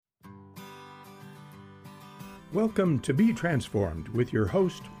Welcome to Be Transformed with your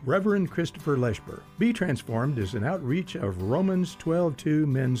host, Reverend Christopher Leshber. Be Transformed is an outreach of Romans 12:2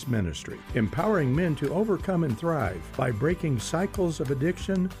 Men's Ministry, empowering men to overcome and thrive by breaking cycles of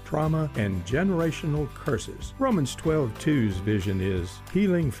addiction, trauma, and generational curses. Romans 12:2's vision is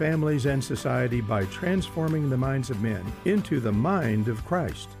healing families and society by transforming the minds of men into the mind of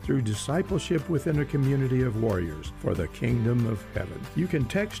Christ through discipleship within a community of warriors for the kingdom of heaven. You can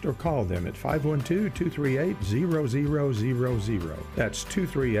text or call them at 512-238-0000. That's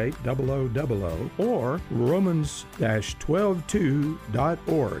 238-0000 or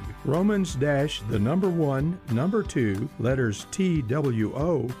Romans-122.org. Romans-1, 2,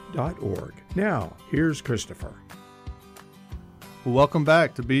 TWO.org. Now, here's Christopher. Welcome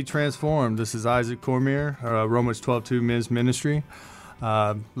back to Be Transformed. This is Isaac Cormier, Romans 12:2 Men's Ministry.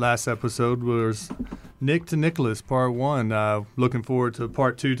 Last episode was Nick to Nicholas, part 1. Looking forward to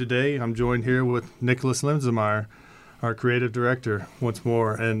part 2 today. I'm joined here with Nicholas Lemsemeyer, our creative director, once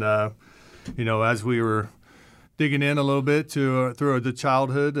more. And, as we were digging in a little bit through the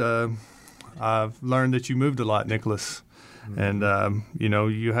childhood, I've learned that you moved a lot, Nicholas. Mm-hmm. And,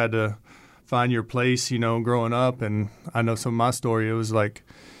 you had to find your place, growing up. And I know some of my story, it was like,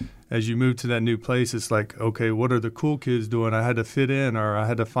 as you move to that new place, it's like, okay, what are the cool kids doing? I had to fit in, or I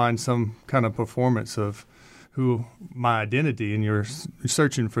had to find some kind of performance of who my identity, and you're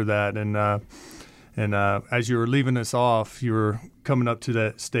searching for that. And as you were leaving us off, you were coming up to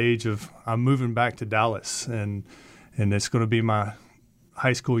that stage of I'm moving back to Dallas, and it's going to be my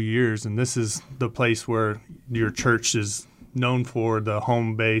high school years, and this is the place where your church is known for. The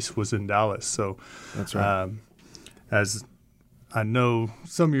home base was in Dallas. So that's right. As I know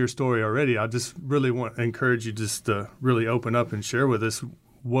some of your story already, I just really want to encourage you just to really open up and share with us,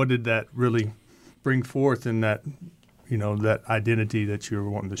 what did that really bring forth in that, that identity that you were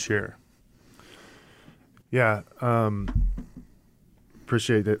wanting to share? Yeah.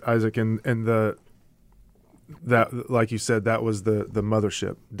 Appreciate it, Isaac. And that, like you said, that was the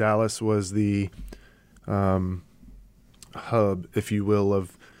mothership. Dallas was the hub, if you will,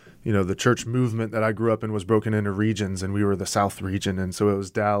 of the church movement that I grew up in was broken into regions, and we were the South region. And so it was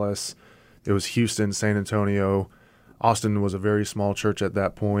Dallas, it was Houston, San Antonio. Austin was a very small church at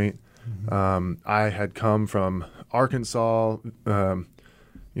that point. Mm-hmm. I had come from Arkansas, and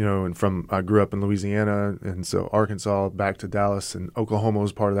I grew up in Louisiana. And so Arkansas back to Dallas, and Oklahoma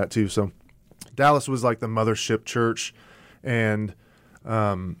was part of that too. So Dallas was like the mothership church, and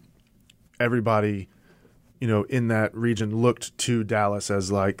everybody in that region looked to Dallas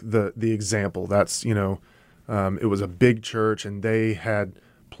as like the example. That's, it was a big church, and they had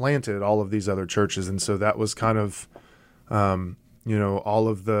planted all of these other churches. And so that was kind of, all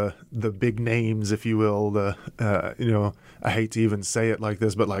of the big names, if you will, I hate to even say it like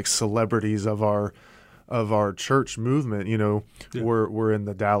this, but like celebrities of our church movement, were in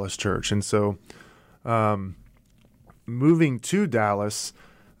the Dallas church. And so, moving to Dallas,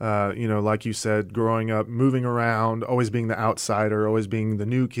 like you said, growing up, moving around, always being the outsider, always being the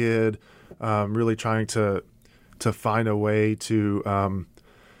new kid, really trying to find a way to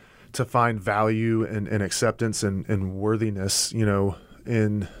find value and acceptance and worthiness,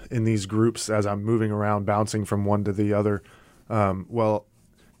 in these groups as I'm moving around, bouncing from one to the other. Well,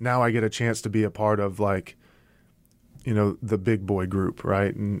 now I get a chance to be a part of the big boy group,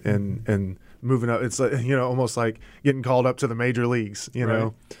 right? And moving up, it's like, almost like getting called up to the major leagues,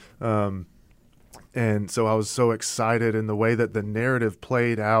 know? And so I was so excited, and the way that the narrative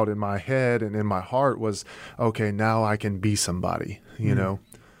played out in my head and in my heart was, okay, now I can be somebody,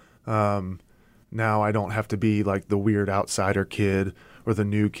 now I don't have to be like the weird outsider kid or the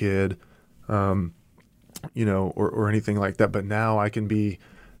new kid, or anything like that. But now I'm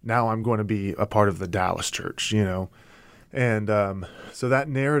going to be a part of the Dallas church, And so that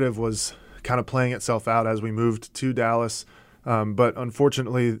narrative was kind of playing itself out as we moved to Dallas. But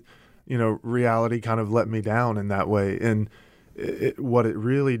unfortunately, reality kind of let me down in that way. And what it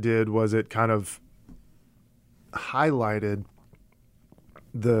really did was it kind of highlighted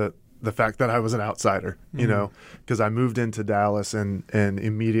the fact that I was an outsider, because I moved into Dallas and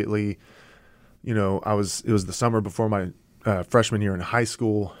immediately, it was the summer before my freshman year in high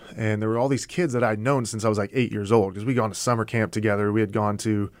school, and there were all these kids that I'd known since I was like 8 years old, because we'd gone to summer camp together. We had gone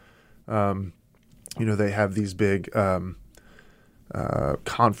to, they have these big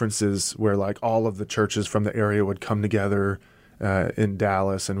conferences where like all of the churches from the area would come together in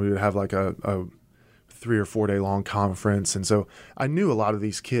Dallas, and we would have like a 3 or 4 day long conference. And so I knew a lot of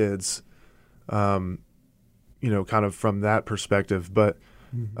these kids, kind of from that perspective, but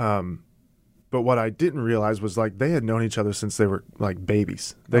But what I didn't realize was like they had known each other since they were like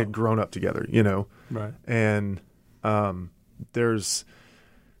babies. They had grown up together, you know. Right. And there's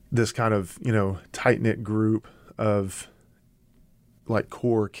this kind of, you know, tight-knit group of like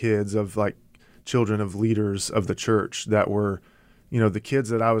core kids, of like children of leaders of the church that were, you know, the kids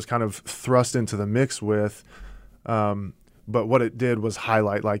that I was kind of thrust into the mix with. But what it did was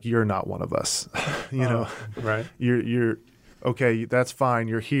highlight, like, you're not one of us, you know, right. You're okay. That's fine.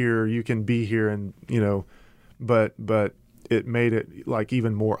 You're here. You can be here. And, you know, but it made it like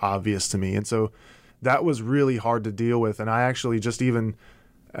even more obvious to me. And so that was really hard to deal with. And I actually just even,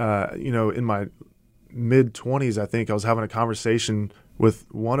 you know, in my mid-20s, I think I was having a conversation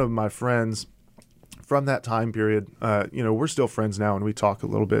with one of my friends from that time period. You know, we're still friends now, and we talk a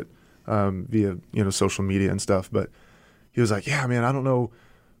little bit via, you know, social media and stuff. But he was like, yeah, man, I don't know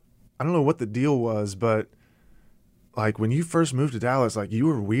what the deal was, but like when you first moved to Dallas, like you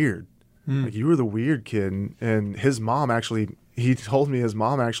were weird. Like you were the weird kid. And his mom actually, he told me his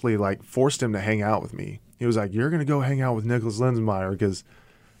mom actually like forced him to hang out with me. He was like, you're going to go hang out with Nicholas Lensmeyer because,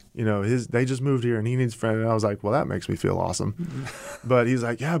 you know, they just moved here and he needs a friend. And I was like, well, that makes me feel awesome. But he's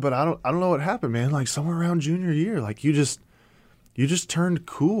like, yeah, but I don't know what happened, man. Like somewhere around junior year, like you just turned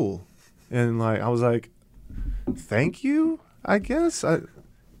cool. And like, I was like, thank you, I guess.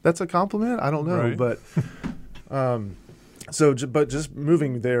 That's a compliment. I don't know. Right. But, but just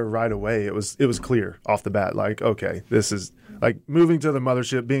moving there right away, it was clear off the bat, like, okay, this is like moving to the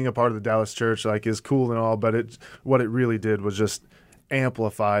mothership, being a part of the Dallas church, like is cool and all. But what it really did was just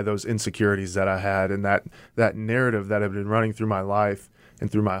amplify those insecurities that I had, and that narrative that had been running through my life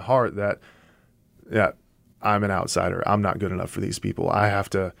and through my heart that, yeah, I'm an outsider. I'm not good enough for these people. I have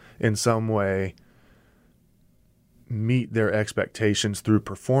to, in some way, meet their expectations through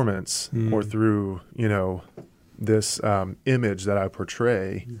performance or through, you know, this image that I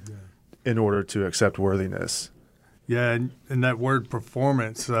portray in order to accept worthiness. Yeah, and that word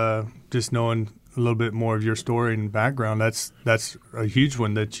performance, just knowing a little bit more of your story and background, that's a huge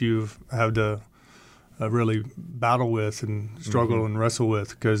one that you've had to really battle with and struggle and wrestle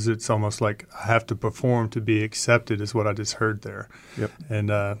with, because it's almost like I have to perform to be accepted is what I just heard there. Yep.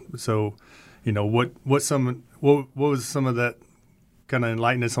 And so, you know, what was some of that kind of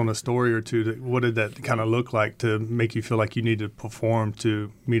enlighten us on a story or two? What did that kind of look like to make you feel like you need to perform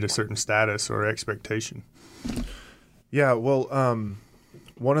to meet a certain status or expectation? Yeah, well,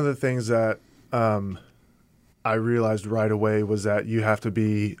 one of the things that I realized right away was that you have to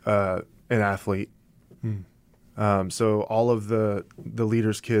be an athlete. So all of the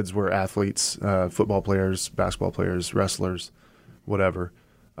leaders' kids were athletes, football players, basketball players, wrestlers, whatever.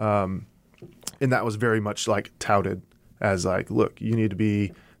 And that was very much like touted as like, look, you need to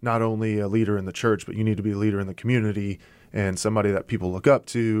be not only a leader in the church, but you need to be a leader in the community and somebody that people look up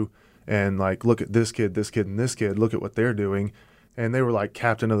to. And like, look at this kid, and this kid, look at what they're doing. And they were like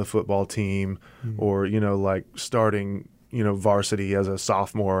captain of the football team or, you know, like starting, you know, varsity as a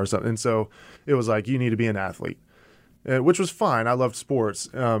sophomore or something. And so it was like, you need to be an athlete, which was fine. I loved sports.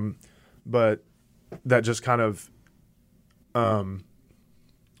 But that just kind of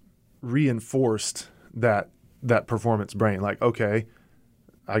reinforced that performance brain. Like, okay,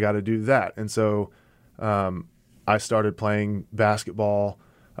 I got to do that. And so I started playing basketball.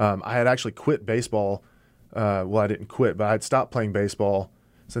 I had actually quit baseball. Well, I didn't quit, but I had stopped playing baseball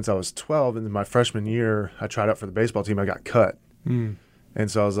since I was 12. And in my freshman year, I tried out for the baseball team. I got cut. And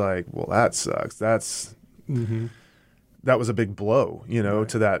so I was like, well, that sucks. That was a big blow, you know,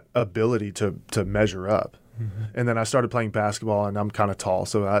 to that ability to measure up. And then I started playing basketball, and I'm kind of tall,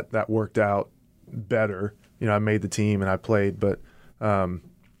 so that worked out better. You know, I made the team and I played, but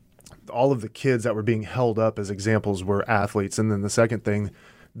all of the kids that were being held up as examples were athletes. And then the second thing,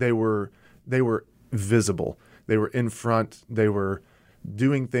 they were visible. They were in front. They were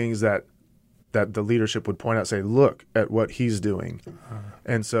doing things that the leadership would point out, say, look at what he's doing.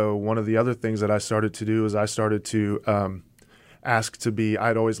 And so one of the other things that I started to do is I started to ask to be,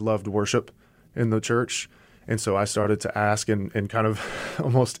 I'd always loved worship in the church. And so I started to ask and kind of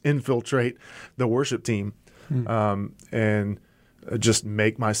almost infiltrate the worship team and just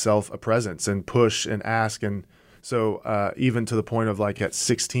make myself a presence and push and ask. And so even to the point of like at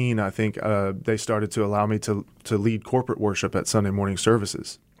 16, I think they started to allow me to lead corporate worship at Sunday morning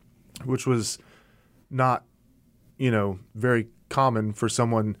services, which was not, you know, very common for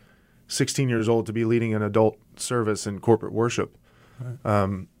someone 16 years old to be leading an adult service in corporate worship.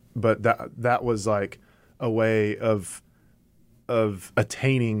 Right. But that was like a way of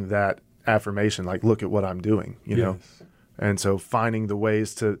attaining that affirmation, like, look at what I'm doing, you know? And so finding the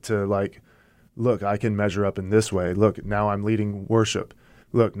ways to like, look, I can measure up in this way. Look, now I'm leading worship.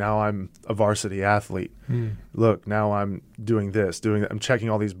 look, now I'm a varsity athlete. Look, now I'm doing this, doing that. I'm checking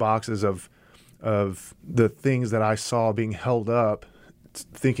all these boxes of the things that I saw being held up,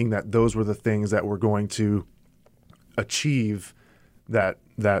 thinking that those were the things that were going to achieve that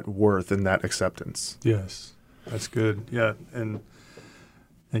worth and that acceptance. Yes, that's good. Yeah, and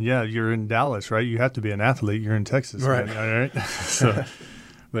yeah, you're in Dallas, right? You have to be an athlete. You're in Texas, right? All right. So,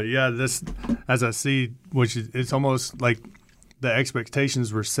 but yeah, this, as I see, which is, it's almost like the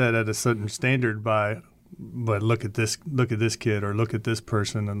expectations were set at a certain standard but look at this kid, or look at this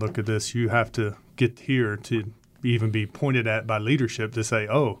person, and look at this. You have to get here to even be pointed at by leadership to say,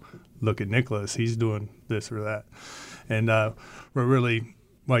 oh, look at Nicholas, he's doing this or that. And we're really,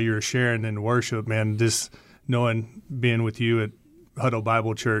 while you were sharing in worship, man, just knowing, being with you at Huddle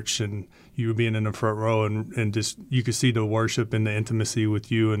Bible Church, and you being in the front row, and just you could see the worship and the intimacy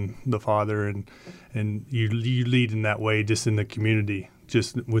with you and the Father, and you lead in that way just in the community,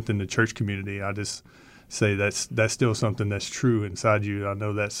 just within the church community. I just say that's still something that's true inside you. I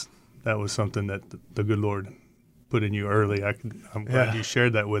know that was something that the good Lord put in you early. I'm glad you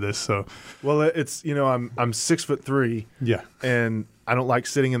shared that with us. So, well, it's, I'm 6'3". Yeah, and I don't like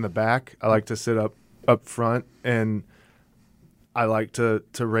sitting in the back. I like to sit up front, and I like to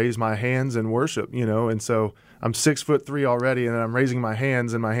raise my hands and worship, and so I'm 6'3" already, and I'm raising my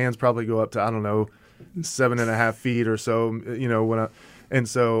hands, and my hands probably go up to, 7.5 feet or so, and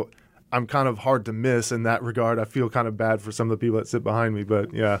so I'm kind of hard to miss in that regard. I feel kind of bad for some of the people that sit behind me,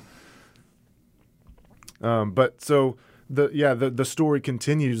 but yeah. But so the story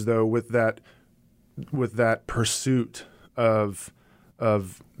continues though with that pursuit of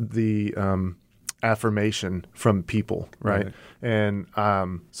the affirmation from people, right? And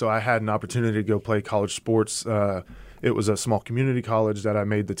so I had an opportunity to go play college sports. It was a small community college that I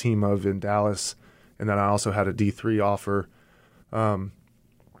made the team of in Dallas, and then I also had a D3 offer.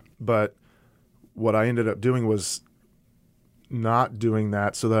 But what I ended up doing was not doing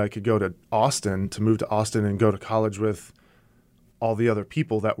that so that I could go to Austin, to move to Austin and go to college with all the other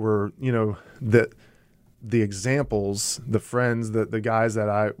people that were, the examples, the friends, the guys that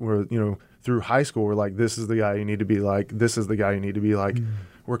I were, through high school were like, this is the guy you need to be like. This is the guy you need to be like.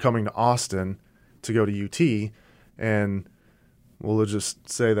 We're coming to Austin to go to UT, and we'll just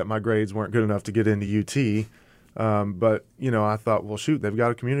say that my grades weren't good enough to get into UT. But, I thought, well, shoot, they've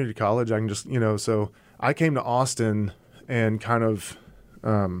got a community college. I can just, so I came to Austin and kind of,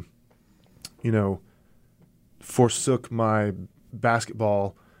 forsook my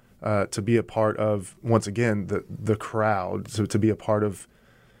basketball to be a part of, once again, the crowd, so to be a part of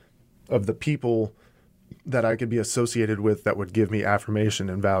the people that I could be associated with that would give me affirmation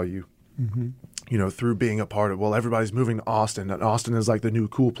and value, through being a part of, well, everybody's moving to Austin, and Austin is like the new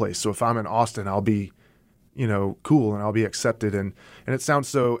cool place. So if I'm in Austin, I'll be, cool, and I'll be accepted. And it sounds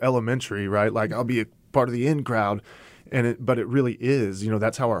so elementary, right? Like I'll be a part of the in crowd. But it really is,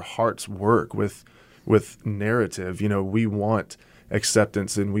 that's how our hearts work with narrative. We want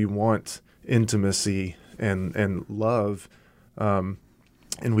acceptance, and we want intimacy and love.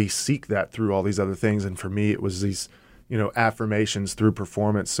 And we seek that through all these other things. And for me, it was these, affirmations through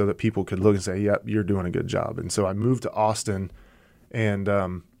performance so that people could look and say, yep, you're doing a good job. And so I moved to Austin and,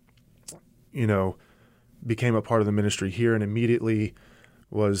 became a part of the ministry here, and immediately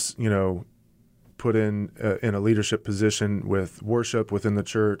was, put in a leadership position with worship within the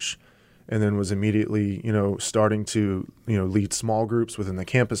church, and then was immediately, starting to, lead small groups within the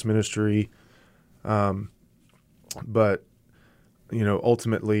campus ministry. But,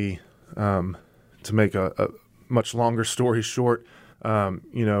 ultimately, to make a much longer story short, I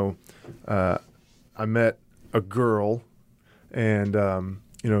met a girl, and,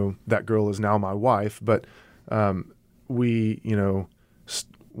 that girl is now my wife, but we,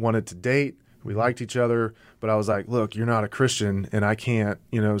 wanted to date. We liked each other, but I was like, look, you're not a Christian, and I can't,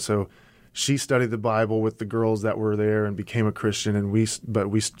 so she studied the Bible with the girls that were there and became a Christian, and we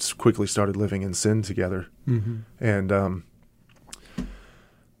quickly started living in sin together. And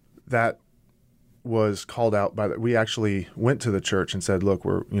that was called out we actually went to the church and said, look,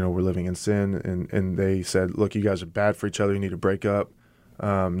 we're living in sin, and they said, look, you guys are bad for each other, you need to break up,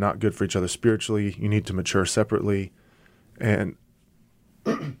 not good for each other spiritually, you need to mature separately. And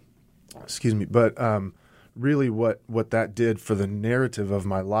excuse me, but really what that did for the narrative of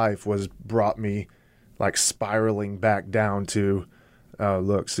my life was brought me like spiraling back down to,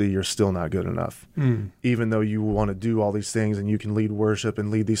 look, see, you're still not good enough. Even though you want to do all these things and you can lead worship and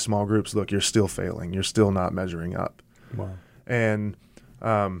lead these small groups, look, you're still failing. You're still not measuring up. Wow. And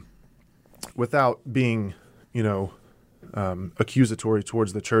without being, accusatory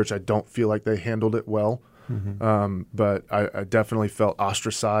towards the church, I don't feel like they handled it well. But I definitely felt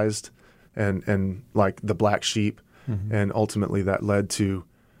ostracized and like the black sheep. And ultimately that led to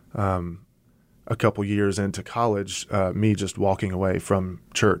a couple years into college, me just walking away from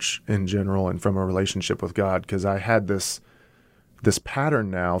church in general and from a relationship with God, because I had this pattern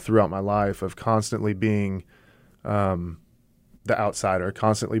now throughout my life of constantly being the outsider,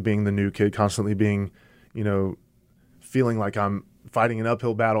 constantly being the new kid, constantly being, feeling like I'm fighting an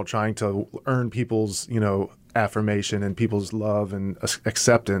uphill battle, trying to earn people's, affirmation and people's love and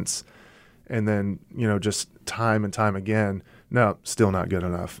acceptance. And then, just time and time again, no, still not good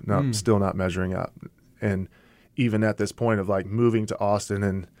enough. No, still not measuring up. And even at this point of like moving to Austin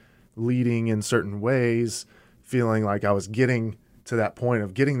and leading in certain ways, feeling like I was getting to that point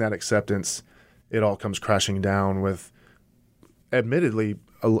of getting that acceptance, it all comes crashing down with, admittedly,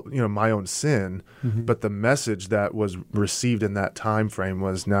 my own sin, but the message that was received in that time frame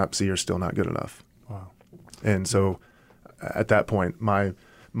was, "Nope, see, you're still not good enough." Wow. And so, at that point, my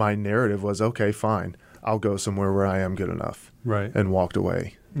narrative was, "Okay, fine, I'll go somewhere where I am good enough," right, and walked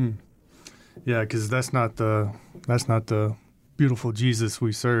away. Yeah, because that's not the beautiful Jesus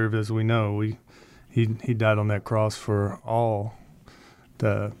we serve, as we know. He died on that cross for all.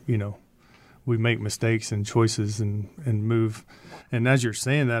 We make mistakes and choices and move. And as you're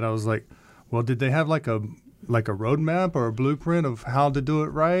saying that, I was like, well, did they have like a roadmap or a blueprint of how to do it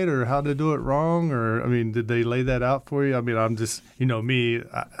right or how to do it wrong? Or, did they lay that out for you? I'm just, me,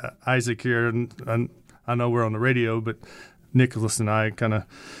 Isaac here, and I know we're on the radio, but Nicholas and I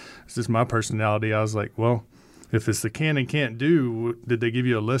it's just my personality. I was like, well, if it's the can and can't do, did they give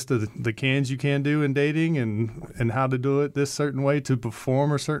you a list of the cans you can do in dating and how to do it this certain way to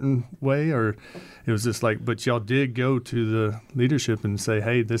perform a certain way? Or it was just like, but y'all did go to the leadership and say,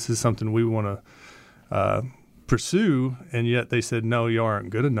 hey, this is something we want to pursue, and yet they said, no, you aren't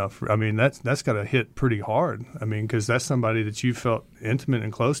good enough. That's got to hit pretty hard. Because that's somebody that you felt intimate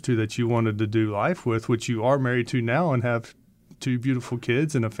and close to, that you wanted to do life with, which you are married to now and have 2 beautiful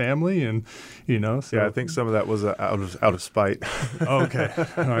kids and a family, and So. Yeah, I think some of that was out of spite. Okay,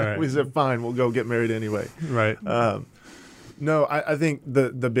 all right. We said, fine, we'll go get married anyway. Right. No, I think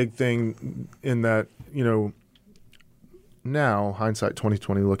the big thing in that, now hindsight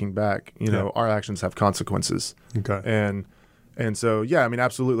 2020, looking back, our actions have consequences. Okay. And so, yeah,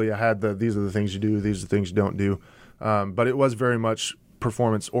 absolutely. I had these are the things you do, these are the things you don't do. But it was very much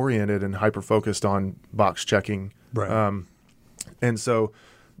performance oriented and hyper focused on box checking. Right. And so,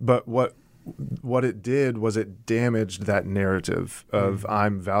 but what it did was it damaged that narrative of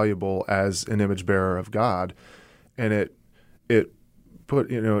I'm valuable as an image bearer of God, and it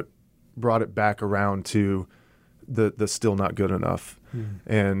put it brought it back around to the still not good enough,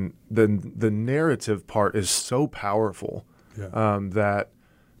 and the narrative part is so powerful that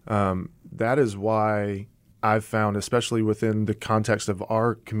is why I've found, especially within the context of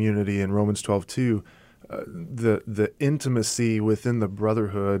our community in Romans 12:2. The intimacy within the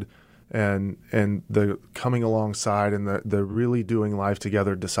brotherhood and the coming alongside and the really doing life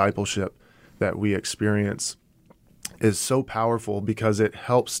together discipleship that we experience is so powerful, because it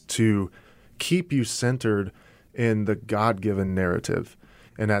helps to keep you centered in the God-given narrative.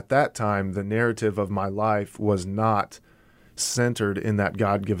 And at that time, the narrative of my life was not centered in that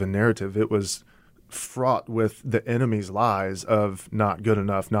God-given narrative. It was fraught with the enemy's lies of not good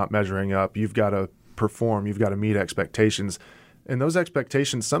enough, not measuring up. You've got to perform, you've got to meet expectations. And those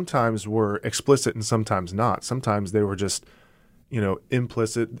expectations sometimes were explicit and sometimes not. Sometimes they were just,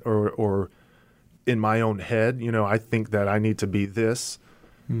 implicit or in my own head, I think that I need to be this.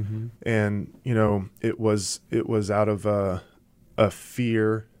 And, it was out of a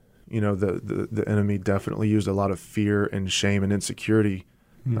fear. The enemy definitely used a lot of fear and shame and insecurity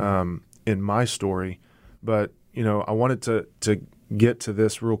in my story. But, I wanted to get to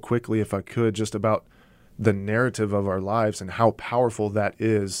this real quickly, if I could, just about the narrative of our lives and how powerful that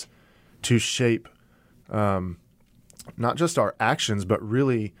is to shape not just our actions, but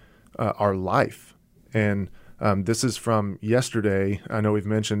really our life. And this is from yesterday. I know we've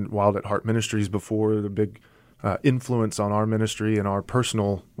mentioned Wild at Heart Ministries before, the big influence on our ministry and our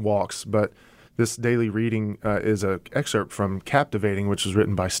personal walks, but this daily reading is an excerpt from Captivating, which was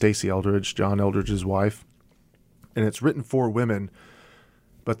written by Stacey Eldridge, John Eldridge's wife. And it's written for women,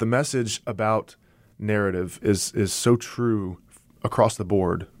 but the message about narrative is so true across the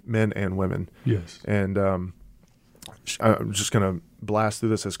board, men and women. Yes. And I'm just going to blast through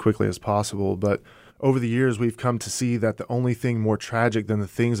this as quickly as possible. But over the years, we've come to see that the only thing more tragic than the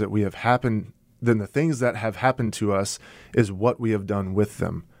things that have happened to us is what we have done with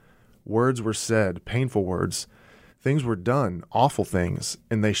them. Words were said, painful words. Things were done, awful things,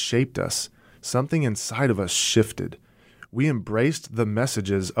 and they shaped us, something inside of us shifted. We embraced the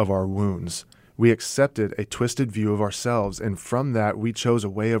messages of our wounds. We accepted a twisted view of ourselves, and from that, we chose a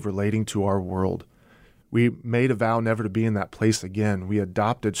way of relating to our world. We made a vow never to be in that place again. We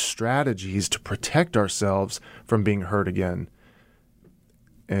adopted strategies to protect ourselves from being hurt again.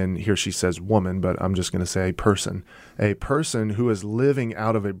 And here she says woman, but I'm just going to say a person. A person who is living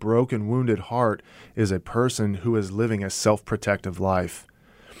out of a broken, wounded heart is a person who is living a self-protective life.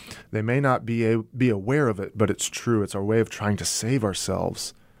 They may not be aware of it, but it's true. It's our way of trying to save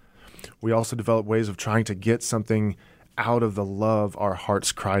ourselves. We also develop ways of trying to get something out of the love our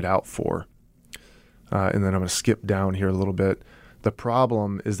hearts cried out for. And then I'm going to skip down here a little bit. The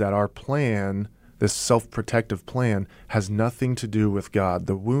problem is that our plan, this self-protective plan, has nothing to do with God.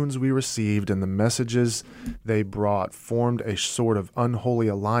 The wounds we received and the messages they brought formed a sort of unholy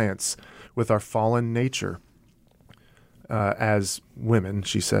alliance with our fallen nature. As women,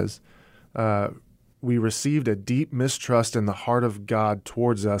 she says, we received a deep mistrust in the heart of God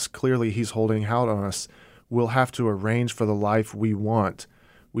towards us. Clearly, he's holding out on us. We'll have to arrange for the life we want.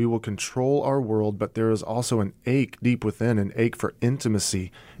 We will control our world, but there is also an ache deep within, an ache for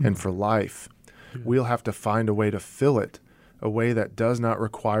intimacy and for life. We'll have to find a way to fill it, a way that does not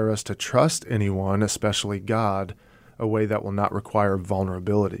require us to trust anyone, especially God, a way that will not require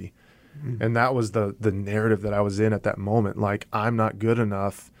vulnerability. And that was the narrative that I was in at that moment. Like, I'm not good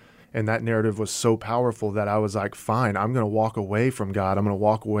enough. And that narrative was so powerful that I was like, fine, I'm going to walk away from God. I'm going to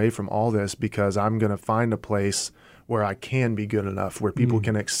walk away from all this because I'm going to find a place where I can be good enough, where people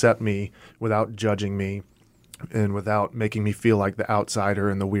can accept me without judging me and without making me feel like the outsider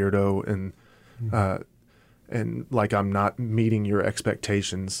and the weirdo and like I'm not meeting your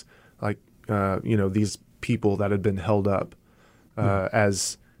expectations. Like, these people that had been held up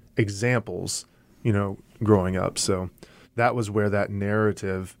as examples, growing up. So that was where that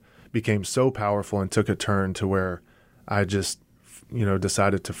narrative became so powerful and took a turn to where I just,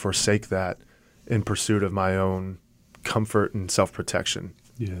 decided to forsake that in pursuit of my own comfort and self-protection.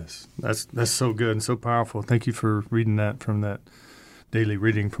 Yes, that's so good and so powerful. Thank you for reading that from that daily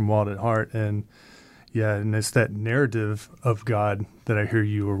reading from Wild at Heart. And and it's that narrative of God that I hear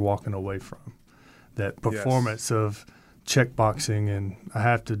you were walking away from, that performance of checkboxing, and I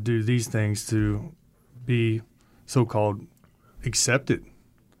have to do these things to be so-called accepted,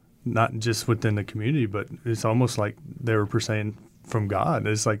 not just within the community, but it's almost like they were saying from God.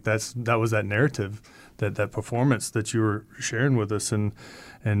 It's like that was that narrative, that performance that you were sharing with us, and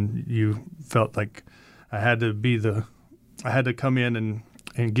you felt like I had to come in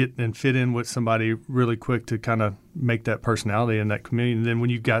and get and fit in with somebody really quick to kind of make that personality in that community. And then when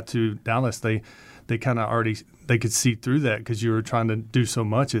you got to Dallas, they kind of already, they could see through that because you were trying to do so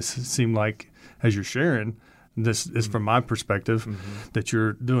much. It seemed like, as you're sharing, this is from my perspective, that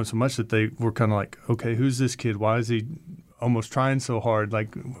you're doing so much that they were kind of like, okay, who's this kid? Why is he almost trying so hard?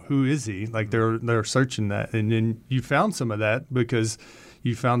 Like, who is he? Like, they're searching that. And then you found some of that because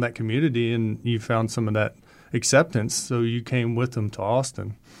you found that community and you found some of that acceptance. So you came with them to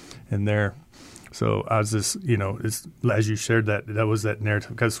Austin and there. So I was just, it's, as you shared that was that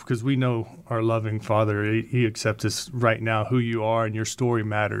narrative, because we know our loving Father, he accepts us right now, who you are, and your story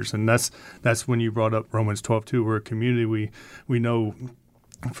matters. And that's when you brought up Romans 12:2. We're a community. We know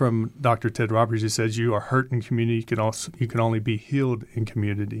from Dr. Ted Roberts, he says you are hurt in community. You can only be healed in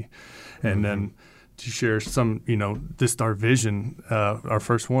community. And then to share some, this our vision, our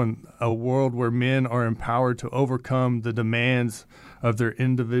first one, a world where men are empowered to overcome the demands of their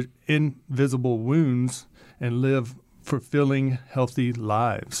invisible wounds and live fulfilling, healthy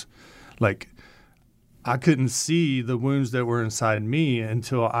lives. Like, I couldn't see the wounds that were inside me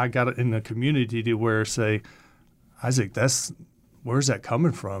until I got in a community to where say, Isaac, where's that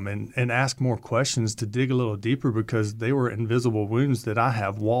coming from? And ask more questions to dig a little deeper, because they were invisible wounds that I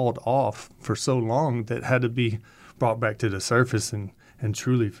have walled off for so long that had to be brought back to the surface and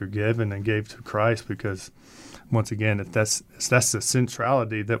truly forgiven and gave to Christ. Because once again, if that's the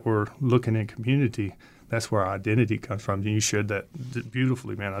centrality that we're looking in community, that's where our identity comes from. And you shared that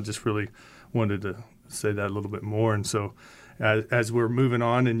beautifully, man. I just really wanted to say that a little bit more. And so as we're moving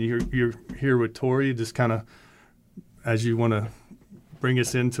on and you're here with Tori, just kind of as you want to bring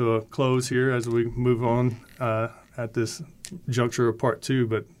us into a close here as we move on at this juncture of part 2.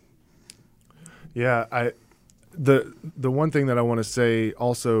 But the one thing that I want to say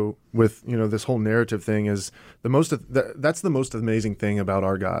also with this whole narrative thing is that's the most amazing thing about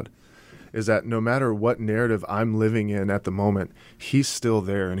our God, is that no matter what narrative I'm living in at the moment, he's still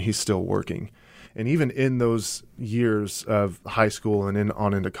there and he's still working. And even in those years of high school and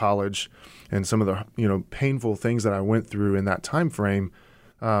on into college, and some of the painful things that I went through in that time frame,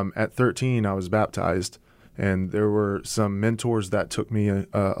 At 13, I was baptized, and there were some mentors that took me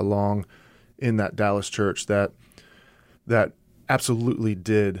along in that Dallas church that absolutely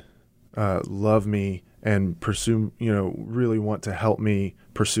did love me and pursue, really want to help me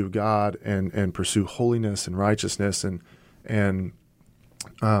pursue God and pursue holiness and righteousness and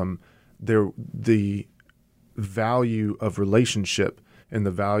the value of relationship and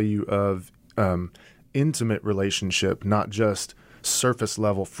the value of intimate relationship, not just surface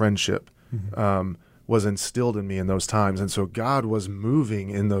level friendship, was instilled in me in those times. And so God was moving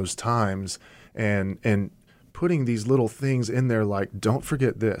in those times and putting these little things in there, like, don't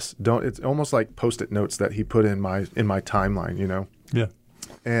forget this. It's almost like Post-it notes that he put in my timeline, Yeah.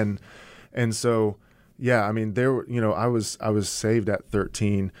 And so, yeah, I mean, I was saved at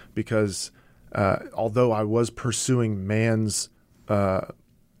 13 because although I was pursuing man's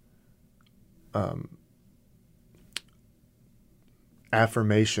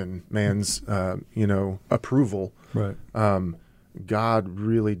affirmation, man's approval, Right. God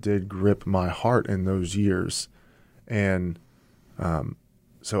really did grip my heart in those years. And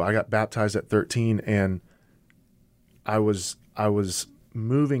so I got baptized at 13, and I was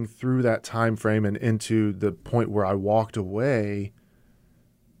moving through that time frame and into the point where I walked away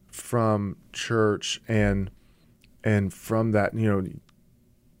from church and from that,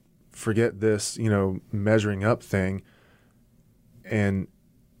 forget this, measuring up thing, and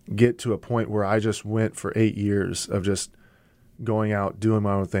get to a point where I just went for 8 years of just going out, doing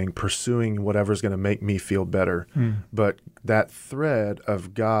my own thing, pursuing whatever's going to make me feel better. But that thread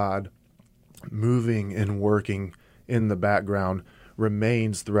of God moving and working in the background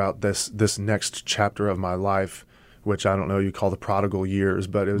remains throughout this next chapter of my life, which I don't know you call the prodigal years,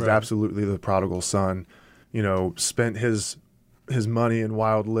 but it was absolutely the prodigal son. Spent his money in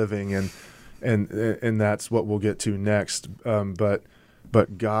wild living, and that's what we'll get to next.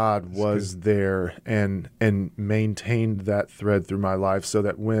 But God was there and maintained that thread through my life, so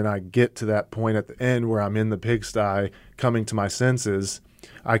that when I get to that point at the end where I'm in the pigsty coming to my senses,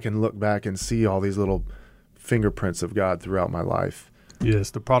 I can look back and see all these little fingerprints of God throughout my life. Yes,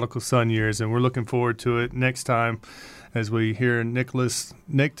 the prodigal son years, and we're looking forward to it next time as we hear Nick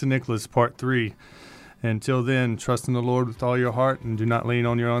to Nicholas Part 3. Until then, trust in the Lord with all your heart and do not lean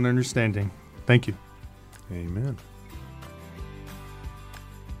on your own understanding. Thank you. Amen.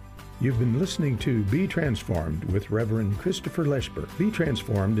 You've been listening to Be Transformed with Reverend Christopher Leschber. Be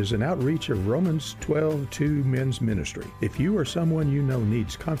Transformed is an outreach of Romans 12:2 Men's Ministry. If you or someone you know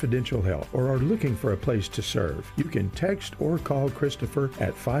needs confidential help or are looking for a place to serve, you can text or call Christopher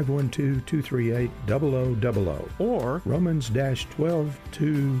at 512-238-0000 or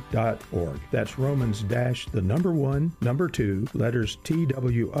romans-122.org. That's romans-1, 2, letters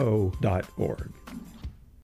TWO.org.